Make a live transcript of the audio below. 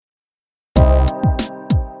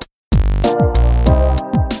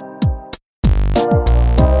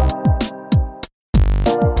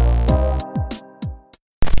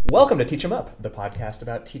Welcome to Teach 'em Up, the podcast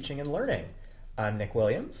about teaching and learning. I'm Nick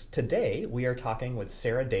Williams. Today, we are talking with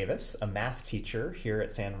Sarah Davis, a math teacher here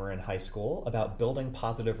at San Marin High School, about building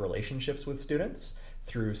positive relationships with students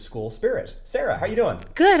through school spirit. Sarah, how are you doing?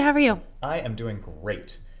 Good, how are you? I am doing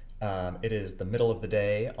great. It is the middle of the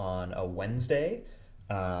day on a Wednesday,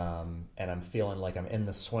 and I'm feeling like I'm in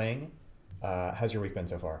the swing. How's your week been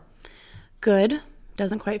so far? Good.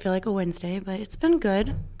 Doesn't quite feel like a Wednesday, but it's been good.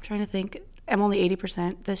 I'm trying to think. I'm only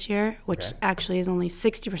 80% this year, which actually is only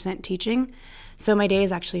 60% teaching. So my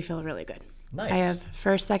days actually feel really good. Nice. I have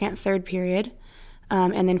first, second, third period,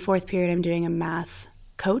 and then fourth period I'm doing a math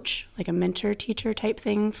coach, like a mentor teacher type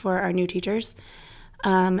thing for our new teachers.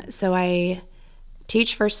 So I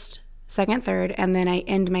teach first, second, third, and then I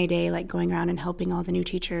end my day like going around and helping all the new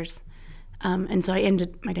teachers. And so I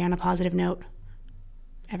ended my day on a positive note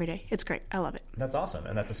every day. It's great. I love it. That's awesome.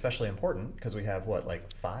 And that's especially important because we have,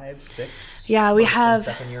 like 5, 6 we first have and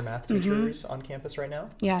second-year math teachers on campus right now?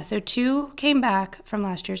 Yeah, so 2 came back from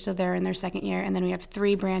last year, so they're in their second year, and then we have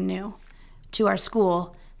 3 brand new to our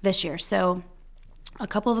school this year. So a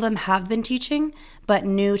couple of them have been teaching, but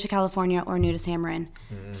new to California or new to San Marin.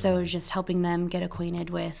 So just helping them get acquainted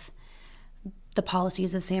with the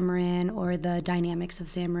policies of San Marin or the dynamics of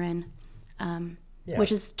San Marin.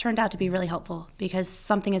 Which has turned out to be really helpful because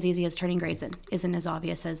something as easy as turning grades in isn't as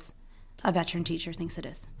obvious as a veteran teacher thinks it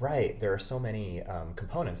is. Right. There are so many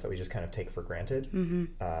components that we just kind of take for granted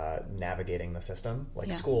navigating the system.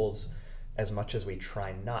 Like schools, as much as we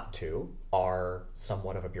try not to, are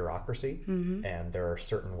somewhat of a bureaucracy. And there are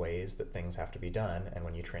certain ways that things have to be done. And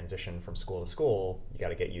when you transition from school to school, you got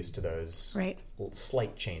to get used to those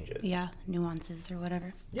slight changes. Yeah, nuances or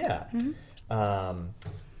whatever. Yeah.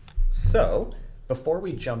 So before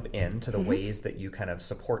we jump into the ways that you kind of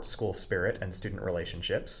support school spirit and student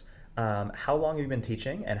relationships, how long have you been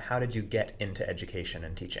teaching and how did you get into education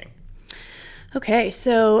and teaching? Okay,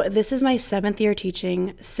 so this is my 7th year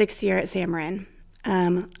teaching, 6th year at San Marin.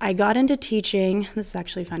 I got into teaching, this is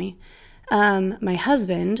actually funny. My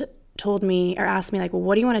husband told me or asked me like, well,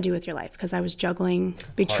 what do you want to do with your life? Because I was juggling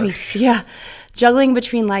between,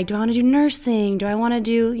 like, do I want to do nursing? Do I want to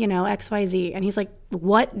do, X, Y, Z? And he's like,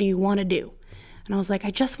 what do you want to do? And I was like, I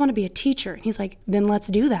just want to be a teacher. And he's like, then let's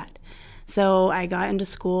do that. So I got into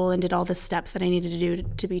school and did all the steps that I needed to do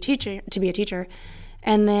to be a teacher.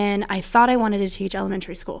 And then I thought I wanted to teach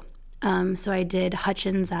elementary school. So I did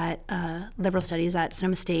Hutchins at Liberal Studies at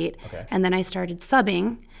Sonoma State. And then I started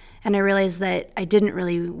subbing. And I realized that I didn't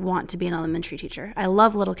really want to be an elementary teacher. I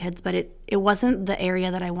love little kids, but it wasn't the area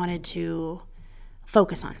that I wanted to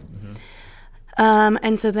focus on.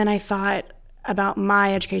 And so then I thought about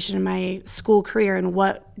my education and my school career and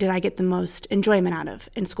what did I get the most enjoyment out of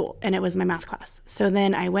in school. And it was my math class. So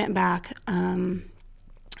then I went back and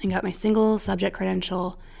got my single subject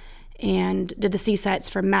credential and did the C-sets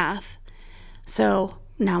for math. So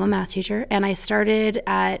now I'm a math teacher, and I started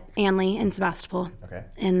at Anley in Sebastopol.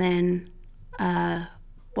 And then,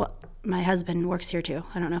 my husband works here too.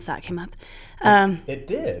 I don't know if that came up. It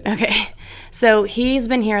did. Okay. So he's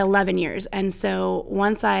been here 11 years. And so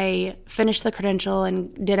once I finished the credential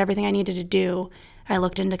and did everything I needed to do, I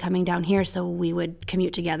looked into coming down here so we would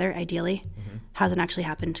commute together, ideally. Hasn't actually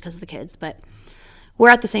happened because of the kids, but we're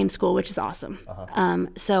at the same school, which is awesome.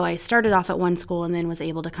 So I started off at one school and then was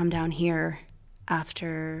able to come down here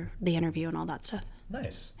after the interview and all that stuff.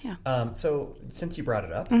 Nice. Yeah. So since you brought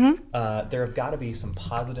it up, there have got to be some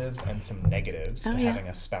positives and some negatives to having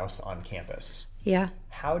a spouse on campus. Yeah.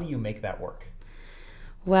 How do you make that work?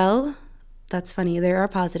 Well, that's funny. There are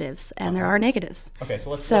positives and there are negatives. Okay,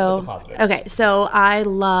 so let's look at the positives. Okay, so I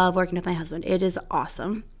love working with my husband. It is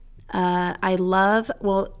awesome.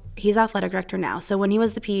 He's athletic director now. So when he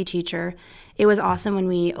was the PE teacher, it was awesome when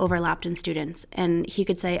we overlapped in students. And he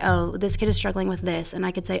could say, oh, this kid is struggling with this. And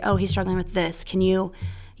I could say, oh, he's struggling with this. Can you,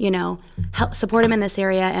 help support him in this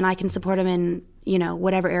area? And I can support him in,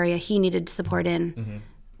 whatever area he needed support in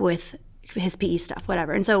with his PE stuff,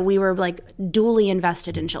 whatever. And so we were like duly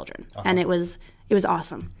invested in children. And it was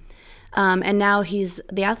awesome. And now he's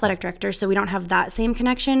the athletic director, so we don't have that same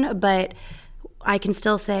connection, but I can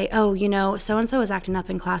still say, oh, so-and-so is acting up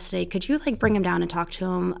in class today. Could you bring him down and talk to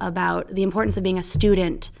him about the importance of being a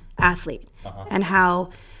student athlete and how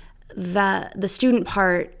the student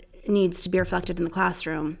part needs to be reflected in the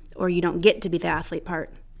classroom, or you don't get to be the athlete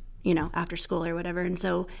part, after school or whatever. And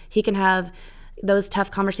so he can have those tough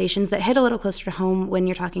conversations that hit a little closer to home when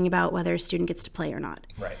you're talking about whether a student gets to play or not.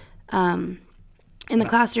 Right. In the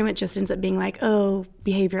classroom, it just ends up being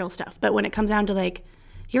behavioral stuff. But when it comes down to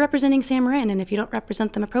you're representing San Marin, and if you don't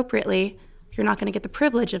represent them appropriately, you're not going to get the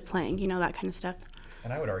privilege of playing, that kind of stuff.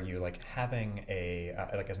 And I would argue, like, having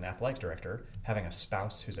like as an athletic director, having a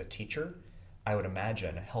spouse who's a teacher, I would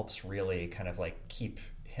imagine helps really kind of like keep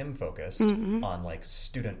him focused on like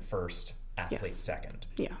student first, athlete second.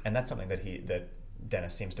 Yeah. And that's something that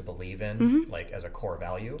Dennis seems to believe in, like as a core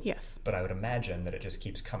value. Yes. But I would imagine that it just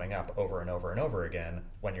keeps coming up over and over and over again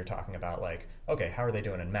when you're talking about like, okay, how are they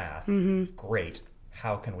doing in math? Great.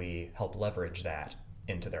 How can we help leverage that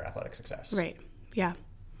into their athletic success? Right. Yeah.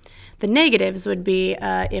 The negatives would be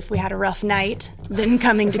if we had a rough night, then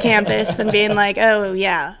coming to campus and being like, oh,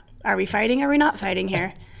 yeah, are we fighting? Are we not fighting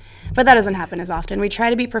here? But that doesn't happen as often. We try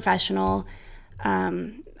to be professional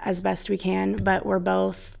as best we can, but we're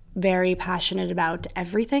both very passionate about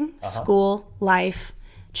everything, school, life,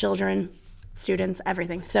 children, students,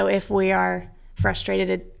 everything. So if we are frustrated,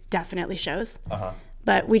 it definitely shows.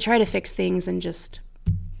 But we try to fix things and just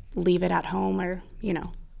leave it at home or,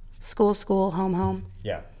 school, home.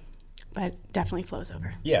 Yeah. But definitely flows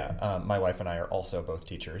over. Yeah, my wife and I are also both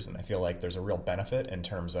teachers, and I feel like there's a real benefit in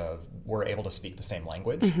terms of we're able to speak the same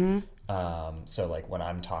language. So like when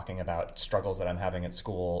I'm talking about struggles that I'm having at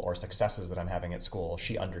school or successes that I'm having at school,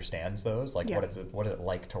 she understands those. Like what is it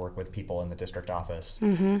like to work with people in the district office?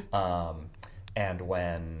 And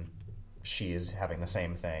when she's having the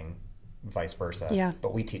same thing, vice versa. Yeah.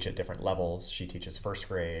 But we teach at different levels. She teaches first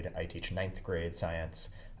grade, I teach ninth grade science,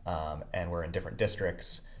 and we're in different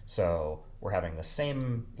districts. So we're having the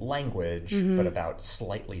same language, but about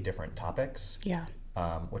slightly different topics,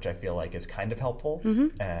 which I feel like is kind of helpful.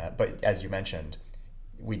 But as you mentioned,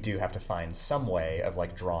 we do have to find some way of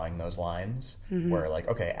like drawing those lines where like,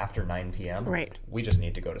 okay, after 9 p.m., we just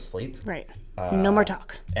need to go to sleep. Right. No more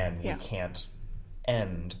talk. And we can't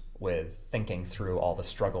end with thinking through all the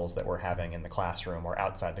struggles that we're having in the classroom or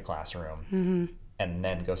outside the classroom and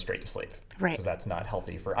then go straight to sleep. Right. Because that's not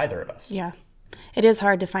healthy for either of us. Yeah. It is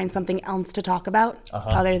hard to find something else to talk about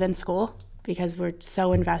other than school because we're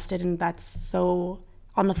so invested and that's so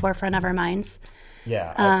on the forefront of our minds.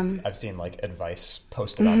 Yeah, I've seen like advice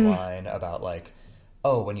posted online about like,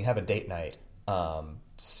 oh, when you have a date night,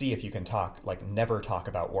 see if you can never talk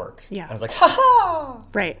about work. Yeah. And I was like, ha ha!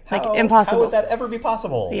 Right, like impossible. How would that ever be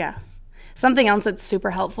possible? Yeah. Something else that's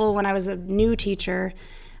super helpful when I was a new teacher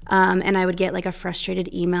and I would get like a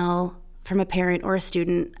frustrated email from a parent or a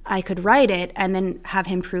student, I could write it and then have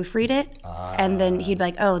him proofread it. And then he'd be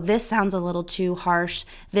like, oh, this sounds a little too harsh.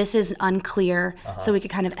 This is unclear. So we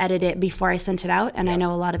could kind of edit it before I sent it out. And I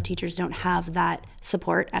know a lot of teachers don't have that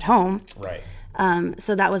support at home. Right.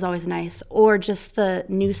 So that was always nice. Or just the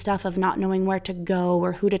new stuff of not knowing where to go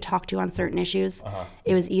or who to talk to on certain issues.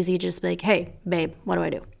 It was easy to just be like, hey, babe, what do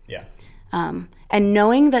I do? Yeah. And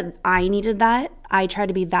knowing that I needed that, I try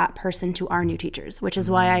to be that person to our new teachers, which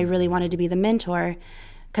is why I really wanted to be the mentor,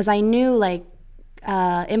 because I knew like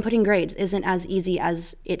inputting grades isn't as easy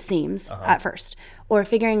as it seems at first. Or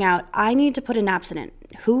figuring out, I need to put an abstinent.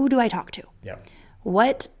 Who do I talk to? Yeah.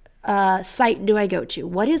 What site do I go to?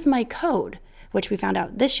 What is my code? Which we found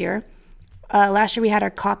out this year. Last year we had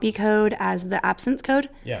our copy code as the absence code.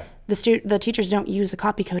 Yeah. The teachers don't use the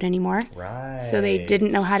copy code anymore. Right. So they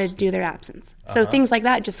didn't know how to do their absence. So things like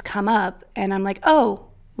that just come up and I'm like, oh,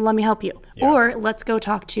 let me help you. Yeah. Or let's go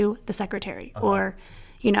talk to the secretary or,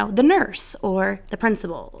 the nurse or the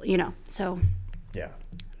principal, So yeah,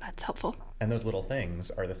 that's helpful. And those little things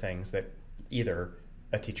are the things that either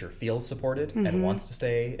a teacher feels supported and wants to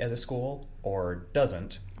stay at a school or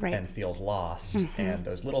doesn't and feels lost. And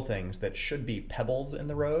those little things that should be pebbles in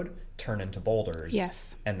the road turn into boulders.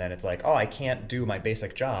 Yes. And then it's like, oh, I can't do my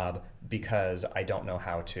basic job because I don't know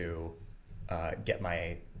how to get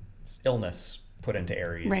my illness put into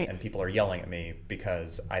Aries and people are yelling at me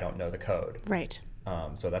because I don't know the code. Right.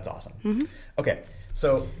 So that's awesome. Okay,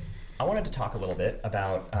 so I wanted to talk a little bit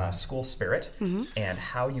about school spirit and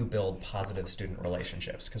how you build positive student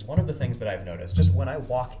relationships. Because one of the things that I've noticed, just when I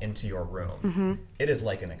walk into your room, it is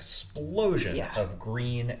like an explosion of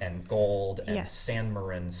green and gold and San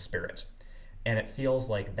Marin spirit. And it feels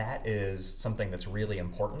like that is something that's really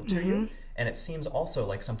important to you. And it seems also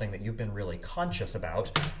like something that you've been really conscious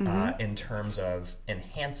about in terms of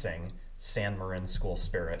enhancing San Marin school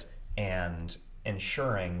spirit and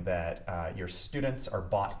ensuring that your students are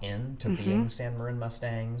bought into being San Marin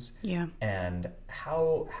Mustangs. Yeah. And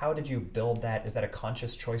how did you build that? Is that a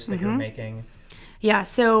conscious choice that you're making? Yeah,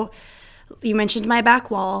 so you mentioned my back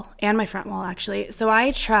wall and my front wall, actually. So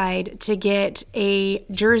I tried to get a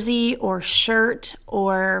jersey or shirt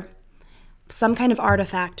or some kind of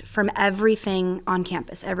artifact from everything on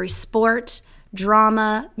campus, every sport,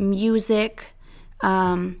 drama, music.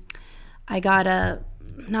 I got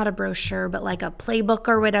not a brochure, but like a playbook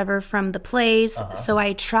or whatever from the plays. So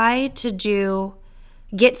I tried to do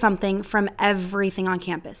get something from everything on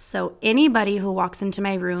campus. So anybody who walks into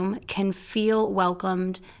my room can feel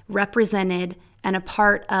welcomed, represented, and a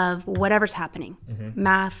part of whatever's happening,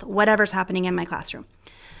 math, whatever's happening in my classroom.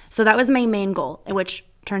 So that was my main goal, which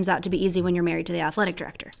turns out to be easy when you're married to the athletic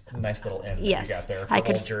director. Nice little end Yes. that you got there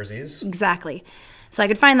for old jerseys. Exactly. So I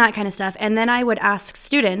could find that kind of stuff. And then I would ask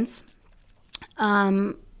students,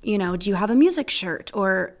 do you have a music shirt?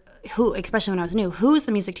 Or who, especially when I was new, who's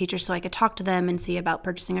the music teacher? So I could talk to them and see about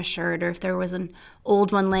purchasing a shirt, or if there was an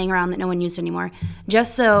old one laying around that no one used anymore,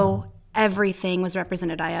 just so everything was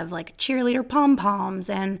represented. I have like cheerleader pom-poms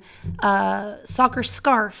and soccer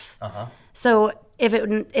scarf. So if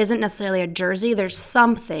it isn't necessarily a jersey, there's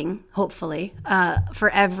something, hopefully,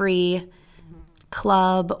 for every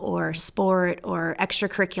club or sport or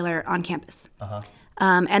extracurricular on campus.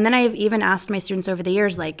 And then I've even asked my students over the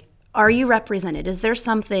years, like, are you represented? Is there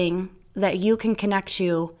something that you can connect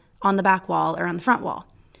to on the back wall or on the front wall?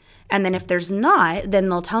 And then if there's not, then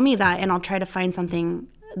they'll tell me that, and I'll try to find something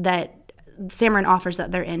that San Marin offers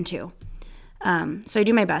that they're into. So I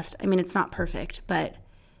do my best. I mean, it's not perfect, but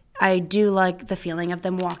I do like the feeling of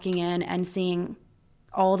them walking in and seeing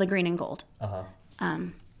all the green and gold.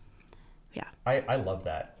 Yeah. I love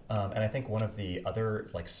that. And I think one of the other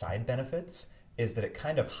like side benefits is that it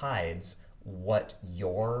kind of hides what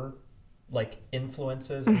your like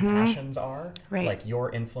influences and passions are. Right. Like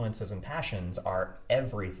your influences and passions are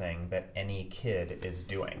everything that any kid is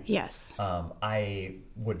doing. Yes. I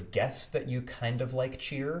would guess that you kind of like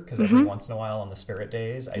cheer, because every once in a while on the Spirit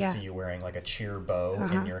Days, I see you wearing like a cheer bow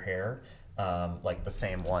in your hair, like the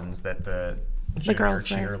same ones that the girls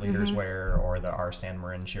cheerleaders wear, or our San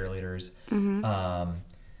Marin cheerleaders.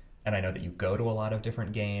 And I know that you go to a lot of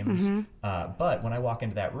different games. But when I walk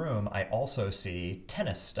into that room, I also see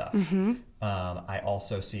tennis stuff. I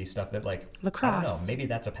also see stuff that like, lacrosse. I don't know, maybe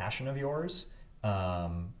that's a passion of yours.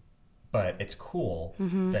 But it's cool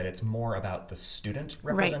that it's more about the student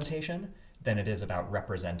representation than it is about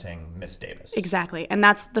representing Miss Davis. Exactly. And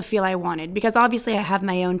that's the feel I wanted, because obviously I have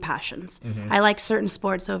my own passions. I like certain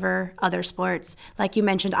sports over other sports. Like you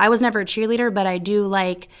mentioned, I was never a cheerleader, but I do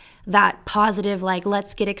like that positive, like,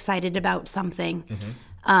 let's get excited about something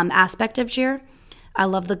aspect of cheer. I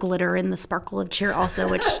love the glitter and the sparkle of cheer also,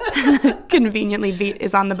 which conveniently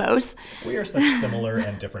is on the bows. We are such similar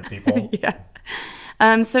and different people.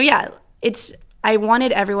 I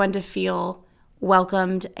wanted everyone to feel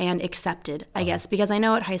welcomed and accepted, I guess, because I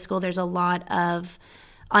know at high school there's a lot of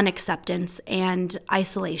unacceptance and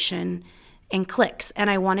isolation and cliques, and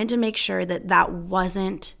I wanted to make sure that that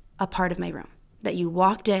wasn't a part of my room, that you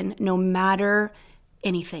walked in no matter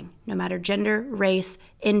anything, no matter gender, race,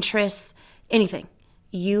 interests, anything,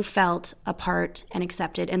 you felt a part and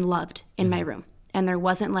accepted and loved in my room, and there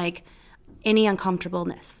wasn't like any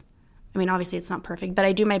uncomfortableness. I mean, obviously it's not perfect, but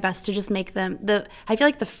I do my best to just make them I feel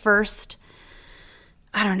like the first,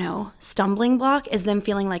 stumbling block is them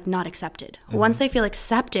feeling like not accepted. Once they feel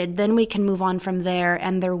accepted, then we can move on from there,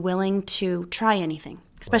 and they're willing to try anything,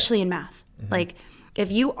 especially in math. Like,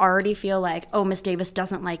 if you already feel like, oh, Miss Davis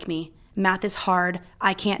doesn't like me, math is hard,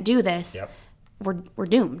 I can't do this, we're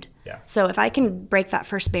doomed. So if I can break that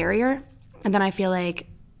first barrier, and then I feel like,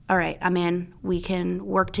 all right, I'm in, we can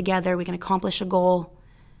work together, we can accomplish a goal.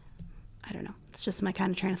 I don't know. It's just my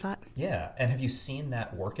kind of train of thought. Yeah. And have you seen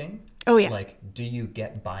that working? Oh, yeah. Like, do you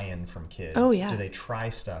get buy-in from kids? Oh, yeah. Do they try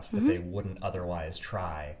stuff that they wouldn't otherwise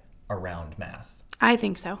try around math? I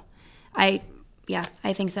think so. I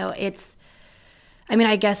think so.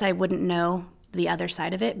 I guess I wouldn't know the other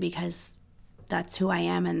side of it, because that's who I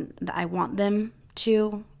am, and I want them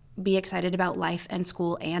to be excited about life and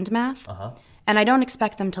school and math. And I don't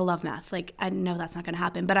expect them to love math. Like, I know that's not going to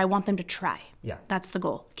happen, but I want them to try. Yeah. That's the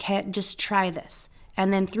goal. Can't just try this.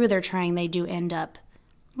 And then through their trying, they do end up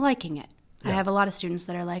liking it. Yeah. I have a lot of students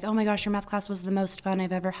that are like, oh my gosh, your math class was the most fun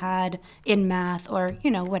I've ever had in math, or,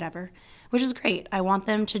 whatever, which is great. I want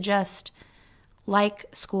them to just like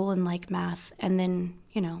school and like math, and then,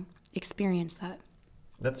 experience that.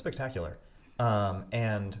 That's spectacular.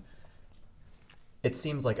 And it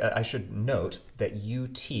seems like I should note that you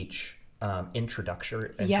teach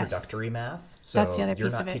introductory math. So that's the other you're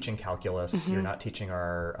piece not of it. teaching calculus. You're not teaching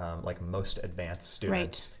our most advanced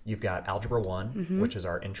students. Right. You've got Algebra 1, which is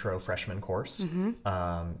our intro freshman course. Do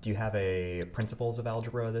you have a Principles of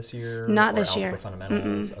Algebra this year? Not or this year. Algebra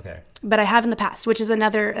Fundamentals? Okay. But I have in the past, which is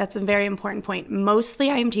that's a very important point.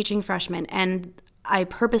 Mostly I am teaching freshmen, and I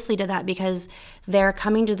purposely did that because they're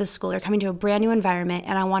coming to the school, they're coming to a brand new environment,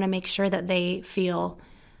 and I want to make sure that they feel,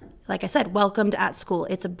 like I said, welcomed at school.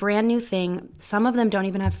 It's a brand new thing. Some of them don't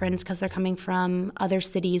even have friends because they're coming from other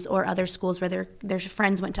cities or other schools where their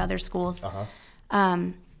friends went to other schools.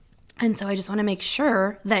 And so I just want to make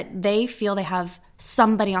sure that they feel they have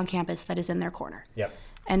somebody on campus that is in their corner. Yep.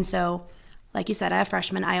 And so, like you said, I have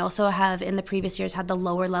freshmen. I also have, in the previous years, had the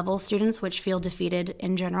lower level students, which feel defeated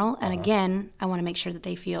in general. And again, I want to make sure that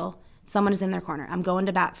they feel someone is in their corner. I'm going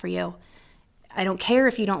to bat for you. I don't care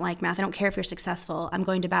if you don't like math. I don't care if you're successful. I'm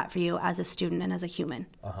going to bat for you as a student and as a human.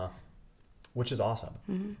 Which is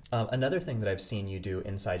awesome. Another thing that I've seen you do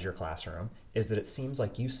inside your classroom is that it seems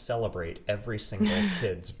like you celebrate every single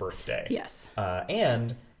kid's birthday. Yes.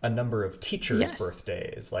 And a number of teachers'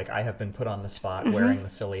 birthdays. Like, I have been put on the spot wearing the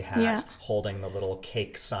silly hat, holding the little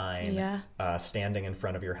cake sign, standing in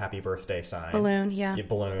front of your happy birthday sign. Balloon, Your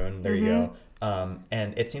balloon, there you go.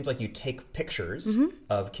 And it seems like you take pictures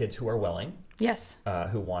of kids who are willing. Yes.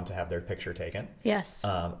 Who want to have their picture taken. Yes.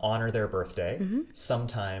 Honor their birthday.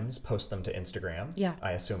 Sometimes post them to Instagram. Yeah.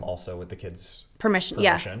 I assume also with the kids' permission.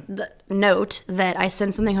 Yeah. Note that I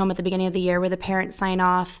send something home at the beginning of the year where the parents sign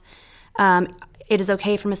off. It is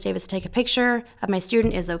okay for Ms. Davis to take a picture of my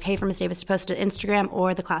student. It is okay for Ms. Davis to post it to Instagram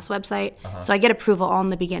or the class website. So I get approval all in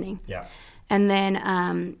the beginning. Yeah. And then,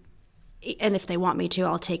 and if they want me to,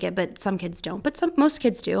 I'll take it. But some kids don't. But most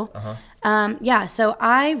kids do. So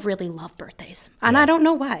I really love birthdays. And I don't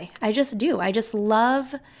know why. I just do. I just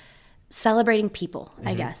love celebrating people,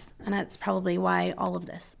 I guess. And that's probably why all of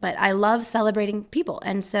this. But I love celebrating people.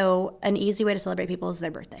 And so an easy way to celebrate people is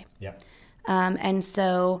their birthday. Yeah. And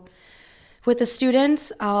so with the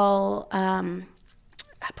students, I'll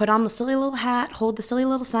put on the silly little hat, hold the silly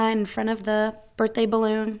little sign in front of the birthday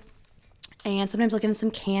balloon. And sometimes I'll give them some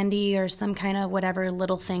candy or some kind of whatever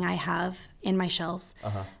little thing I have in my shelves.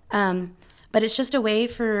 But it's just a way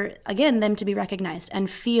for, again, them to be recognized and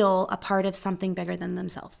feel a part of something bigger than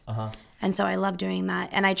themselves. And so I love doing that.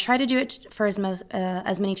 And I try to do it for as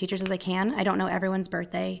many teachers as I can. I don't know everyone's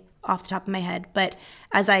birthday off the top of my head. But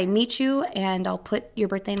as I meet you and I'll put your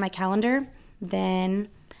birthday in my calendar, then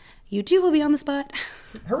you too will be on the spot.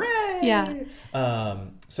 Hooray! Yeah.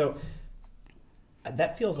 So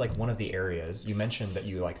that feels like one of the areas you mentioned that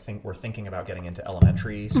you were thinking about getting into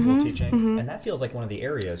elementary school teaching, and that feels like one of the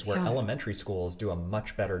areas where elementary schools do a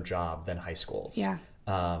much better job than high schools.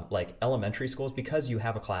 Like elementary schools, because you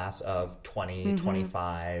have a class of 20,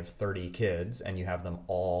 25, 30 kids and you have them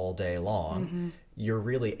all day long, you're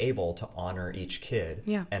really able to honor each kid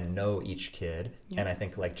and know each kid. And I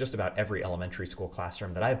think like just about every elementary school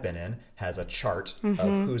classroom that I've been in has a chart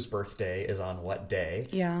of whose birthday is on what day.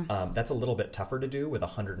 That's a little bit tougher to do with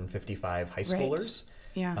 155 high schoolers.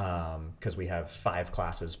 Because we have 5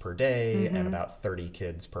 classes per day and about 30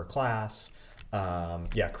 kids per class.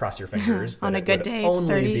 Cross your fingers. On a good day,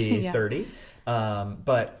 only it's 30. Be 30.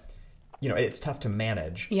 But it's tough to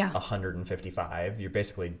manage 155. You're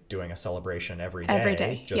basically doing a celebration every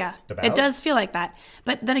day. About. It does feel like that.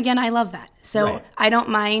 But then again, I love that. So I don't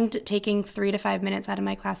mind taking 3 to 5 minutes out of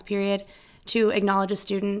my class period to acknowledge a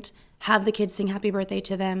student, have the kids sing happy birthday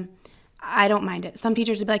to them. I don't mind it. Some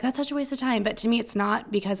teachers would be like, that's such a waste of time. But to me, it's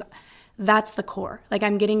not, because that's the core. Like,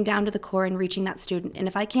 I'm getting down to the core and reaching that student. And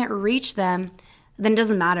if I can't reach them, then it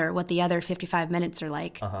doesn't matter what the other 55 minutes are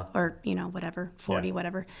like, or, whatever, 40,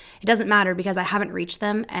 whatever. It doesn't matter, because I haven't reached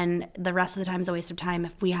them, and the rest of the time is a waste of time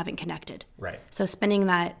if we haven't connected. Right. So spending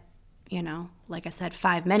that, like I said,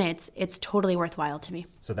 5 minutes, it's totally worthwhile to me.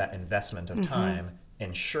 So that investment of time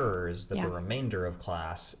ensures that the remainder of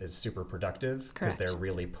class is super productive, because they're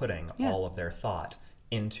really putting all of their thought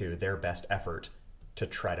into their best effort to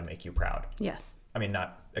try to make you proud. Yes. I mean,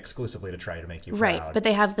 not exclusively to try to make you proud. Right, but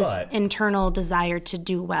they have this internal desire to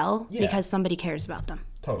do well because somebody cares about them.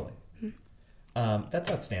 Totally. That's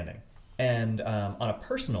outstanding. And on a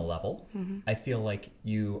personal level, I feel like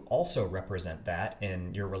you also represent that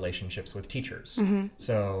in your relationships with teachers.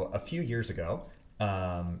 So a few years ago,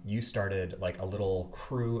 you started like a little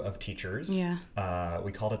crew of teachers.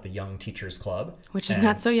 We called it the Young Teachers Club. Which is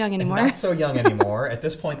not so young anymore. Not so young anymore. At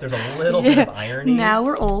this point, there's a little bit of irony. Now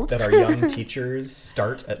we're old. That our young teachers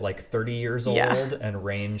start at like 30 years old and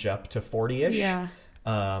range up to 40-ish.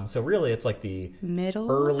 So really, it's like the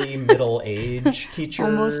early middle age teachers.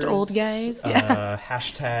 Almost old guys.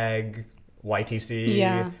 Hashtag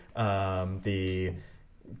YTC. The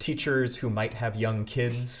teachers who might have young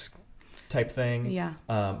kids type thing.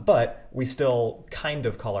 But we still kind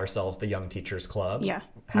of call ourselves the Young Teachers Club.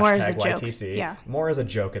 More as a YTC. joke. More as a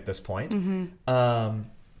joke at this point.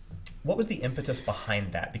 What was the impetus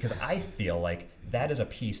behind that? Because I feel like that is a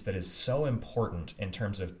piece that is so important in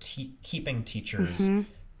terms of keeping teachers in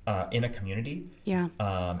a community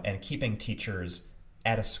and keeping teachers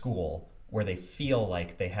at a school where they feel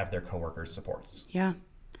like they have their coworkers' supports.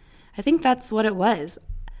 I think that's what it was.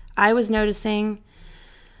 I was noticing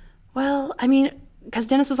Well, I mean, because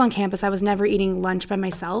Dennis was on campus, I was never eating lunch by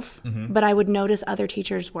myself, but I would notice other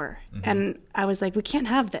teachers were. And I was like, we can't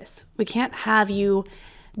have this. We can't have you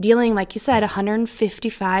dealing, like you said,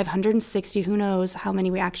 155, 160, who knows how many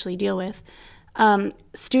we actually deal with,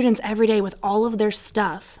 students every day with all of their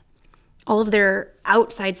stuff, all of their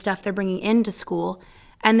outside stuff they're bringing into school,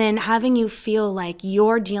 and then having you feel like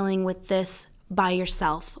you're dealing with this by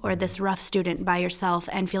yourself or this rough student by yourself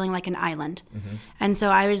and feeling like an island. And so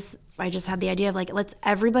I just had the idea of like, let's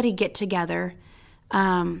everybody get together,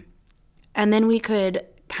 and then we could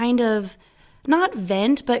kind of not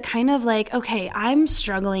vent, but kind of like, okay, I'm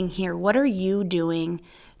struggling here. What are you doing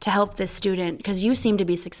to help this student? Because you seem to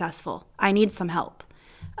be successful. I need some help.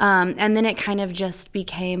 And then it kind of just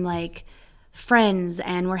became like friends,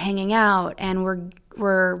 and we're hanging out, and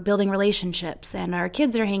we're building relationships, and our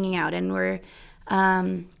kids are hanging out, and we're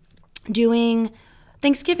doing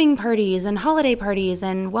Thanksgiving parties and holiday parties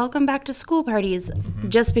and welcome back to school parties,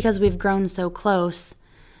 just because we've grown so close.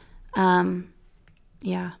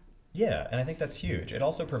 Yeah, and I think that's huge. It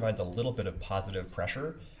also provides a little bit of positive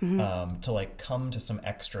pressure to like come to some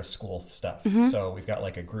extra school stuff. So we've got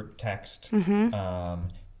like a group text,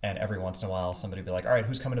 and every once in a while somebody will be like, all right,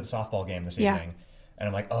 who's coming to the softball game this evening? And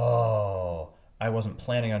I'm like, oh, I wasn't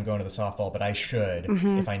planning on going to the softball, but I should.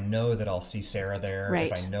 If I know that I'll see Sarah there,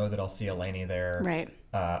 if I know that I'll see Eleni there,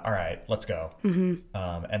 all right, let's go. And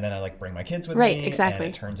then I like bring my kids with me, and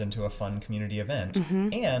it turns into a fun community event.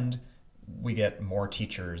 And we get more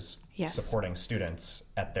teachers supporting students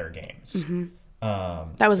at their games.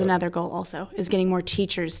 That was another goal also, is getting more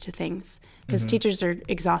teachers to things, because teachers are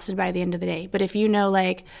exhausted by the end of the day. But if you know,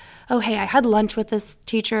 like, oh, hey, I had lunch with this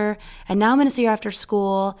teacher and now I'm going to see her after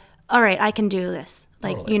school. All right, I can do this.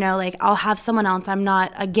 Like, you know, like I'll have someone else. I'm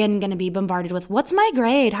not, again, going to be bombarded with, what's my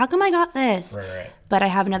grade? How come I got this? But I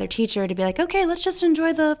have another teacher to be like, okay, let's just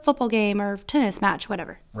enjoy the football game or tennis match,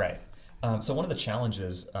 whatever. So one of the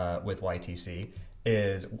challenges with YTC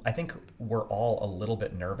is I think we're all a little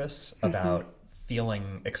bit nervous about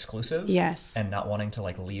feeling exclusive and not wanting to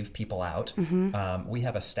like leave people out. We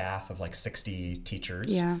have a staff of like 60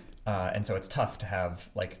 teachers. And so it's tough to have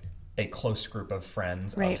like a close group of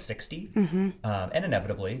friends of 60. And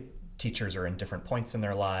inevitably teachers are in different points in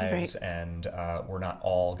their lives, and we're not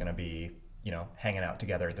all going to be, you know, hanging out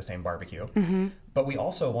together at the same barbecue. But we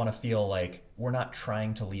also want to feel like we're not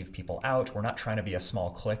trying to leave people out. We're not trying to be a small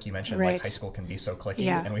clique. You mentioned like high school can be so cliquey,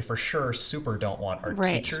 and we for sure super don't want our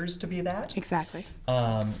teachers to be that.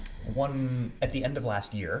 At the end of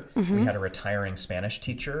last year, we had a retiring Spanish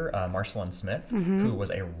teacher, Marcelin Smith, who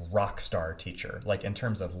was a rock star teacher, like in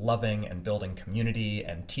terms of loving and building community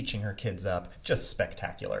and teaching her kids up, just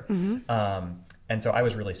spectacular. And so I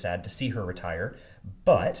was really sad to see her retire.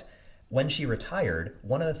 But when she retired,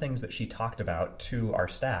 one of the things that she talked about to our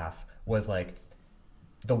staff was like,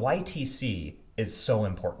 the YTC is so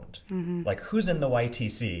important. Like, who's in the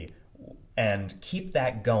YTC? And keep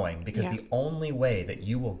that going, because the only way that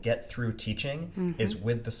you will get through teaching is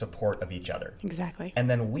with the support of each other. And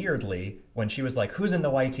then weirdly, when she was like, who's in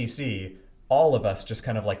the YTC? All of us just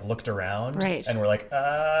kind of like looked around and we're like,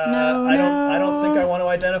 I don't think I want to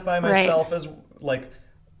identify myself as like,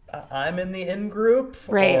 I'm in the in group,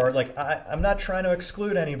 or like I'm not trying to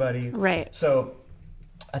exclude anybody. So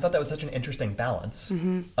I thought that was such an interesting balance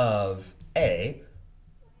of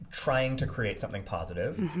trying to create something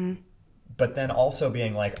positive, but then also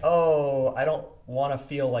being like, oh, I don't want to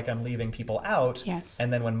feel like I'm leaving people out.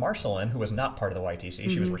 And then when Marcelin, who was not part of the YTC,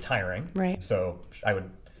 she was retiring. So I would...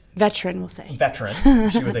 Veteran, we'll say. Veteran.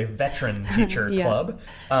 She was a veteran teacher club.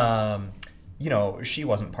 You know, she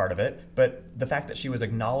wasn't part of it, but the fact that she was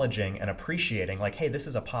acknowledging and appreciating, like, hey, this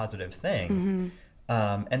is a positive thing.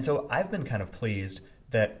 And so I've been kind of pleased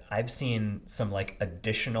that I've seen some like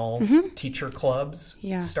additional teacher clubs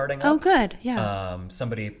starting up. Oh, good.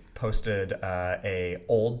 Somebody posted a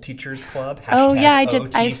old teachers club. I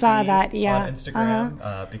did. I saw that. On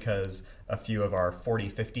Instagram because a few of our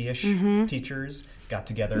 40, 50-ish teachers got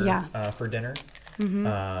together for dinner.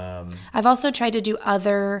 I've also tried to do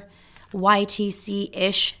other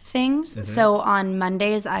YTC-ish things. So on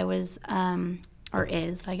Mondays I was, I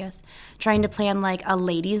guess, trying to plan like a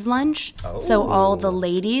ladies' lunch. So all the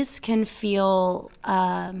ladies can feel,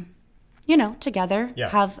 you know, together,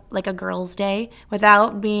 have like a girls' day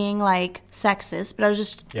without being like sexist. But I was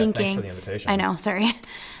just thinking. Thanks for the invitation. I know, sorry.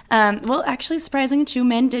 Well, actually, surprisingly, 2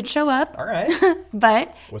 men did show up. All right.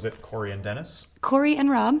 But was it Corey and Dennis? Corey and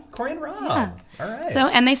Rob. All right. So,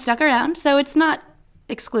 and they stuck around. So it's not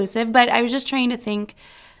exclusive, but I was just trying to think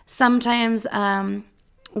sometimes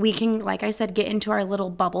we can, like I said, get into our little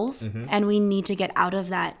bubbles, and we need to get out of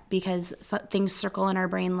that because things circle in our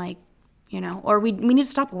brain like, or we need to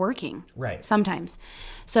stop working sometimes.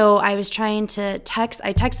 So I was trying to text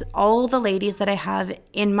all the ladies that I have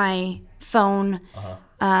in my phone.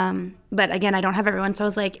 But again, I don't have everyone. So I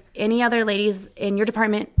was like, any other ladies in your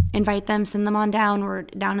department, invite them, send them on down. We're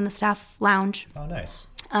down in the staff lounge. Oh, nice.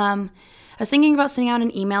 I was thinking about sending out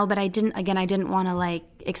an email, but I didn't want to like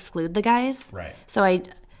exclude the guys. Right. So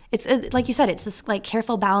it's like you said, it's this like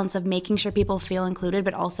careful balance of making sure people feel included,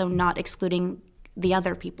 but also not excluding the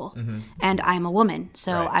other people. And I'm a woman,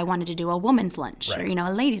 so I wanted to do a woman's lunch or,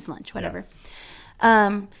 a ladies' lunch, whatever.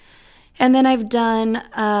 Yeah. And then I've done,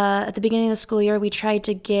 at the beginning of the school year, we tried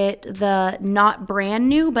to get the not brand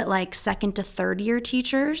new, but like second to third year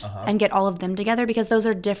teachers and get all of them together because those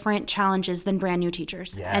are different challenges than brand new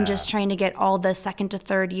teachers. Yeah. And just trying to get all the second to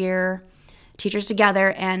third year teachers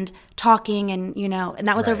together and talking and, and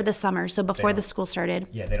that was over the summer. So before the school started.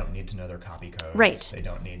 Yeah, they don't need to know their copy codes. Right. They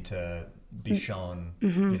don't need to be shown,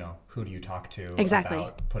 who do you talk to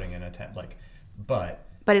about putting in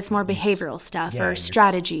but it's more behavioral stuff or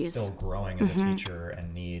strategies. Still growing as a teacher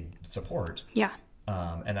and need support. Yeah.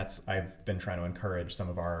 And I've been trying to encourage some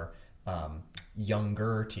of our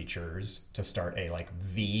younger teachers to start a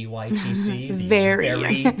VYTC, the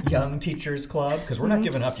very Young Teachers Club, because we're not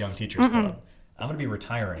giving up Young Teachers Club. I'm going to be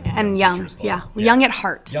retiring. And young, Teachers Club. Young at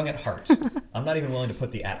heart. Young at heart. I'm not even willing to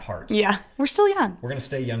put the at heart. Yeah, we're still young. We're going to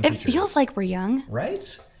stay young It teachers. feels like we're young.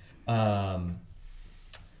 Right?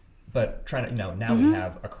 But trying to, now we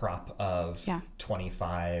have a crop of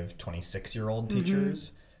 25, 26-year-old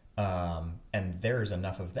teachers, and there's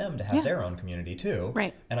enough of them to have their own community too.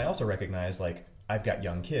 Right. And I also recognize, I've got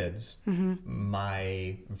young kids.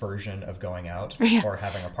 My version of going out or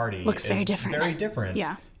having a party looks very different. Very different.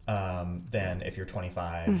 Yeah. Than if you're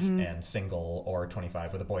 25 and single or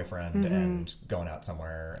 25 with a boyfriend and going out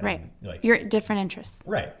somewhere. And you're at different interests.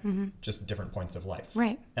 Right. Just different points of life.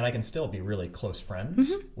 Right. And I can still be really close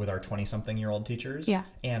friends with our 20-something-year-old teachers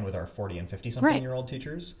and with our 40 and 50-something-year-old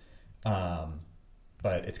teachers.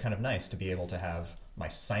 But it's kind of nice to be able to have my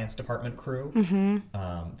science department crew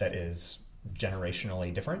that is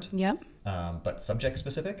generationally different, but subject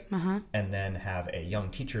specific, and then have a young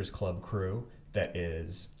teachers club crew that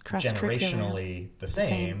is generationally the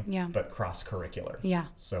same. But cross-curricular. Yeah.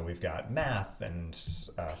 So we've got math and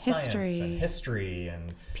history. science and history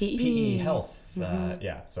and PE health.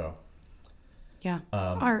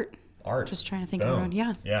 Art. Just trying to think of everyone.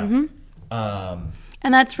 Yeah.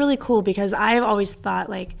 And that's really cool because I've always thought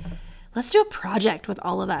let's do a project with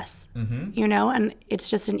all of us, and it's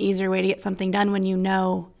just an easier way to get something done when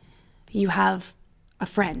you have a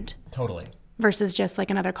friend. Totally. Versus just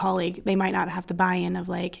another colleague. They might not have the buy-in of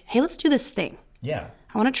hey, let's do this thing. Yeah.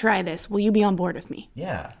 I want to try this. Will you be on board with me?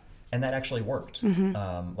 Yeah. And that actually worked.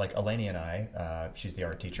 Eleni and I, she's the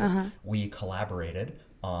art teacher, we collaborated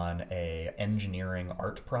on a engineering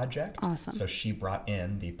art project. Awesome. So she brought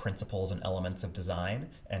in the principles and elements of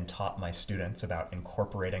design and taught my students about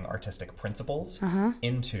incorporating artistic principles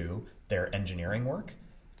into their engineering work.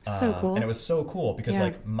 So cool. And it was so cool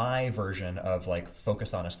because my version of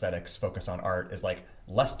focus on aesthetics, focus on art is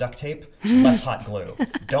less duct tape, less hot glue.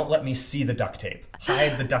 Don't let me see the duct tape.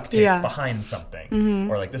 Hide the duct tape behind something.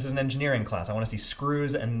 Or this is an engineering class. I want to see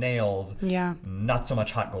screws and nails. Yeah. Not so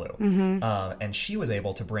much hot glue. And she was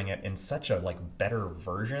able to bring it in such a better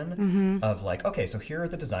version of okay, so here are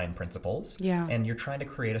the design principles. Yeah. And you're trying to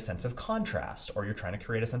create a sense of contrast, or you're trying to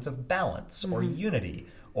create a sense of balance or unity,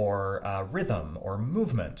 or rhythm or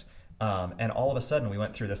movement. And all of a sudden we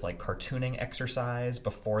went through this cartooning exercise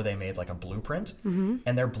before they made a blueprint.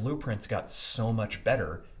 And their blueprints got so much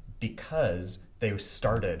better because they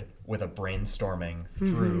started with a brainstorming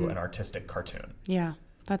through an artistic cartoon. Yeah,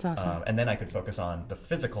 that's awesome. And then I could focus on the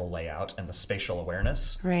physical layout and the spatial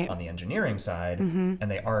awareness on the engineering side. And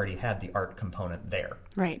they already had the art component there.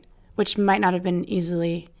 Right. Which might not have been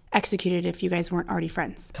easily executed if you guys weren't already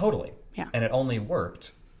friends. Totally. Yeah. And it only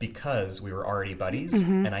worked because we were already buddies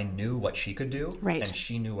and I knew what she could do and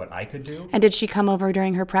she knew what I could do. And did she come over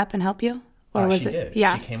during her prep and help you? Or was she it? did.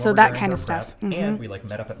 Yeah. She came so over that kind of prep, stuff. And we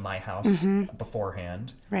met up at my house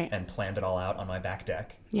beforehand and planned it all out on my back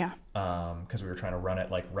deck. Yeah. Because we were trying to run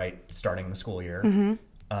it right starting the school year.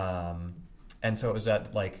 And so it was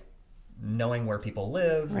that knowing where people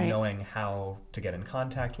live, knowing how to get in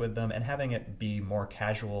contact with them, and having it be more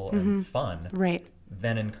casual and fun. Right.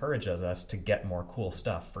 Then encourages us to get more cool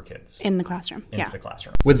stuff for kids. In the classroom. Into the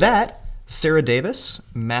classroom. With that, Sarah Davis,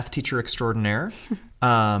 math teacher extraordinaire,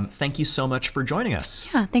 thank you so much for joining us.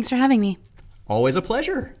 Yeah, thanks for having me. Always a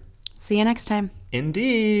pleasure. See you next time.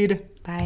 Indeed.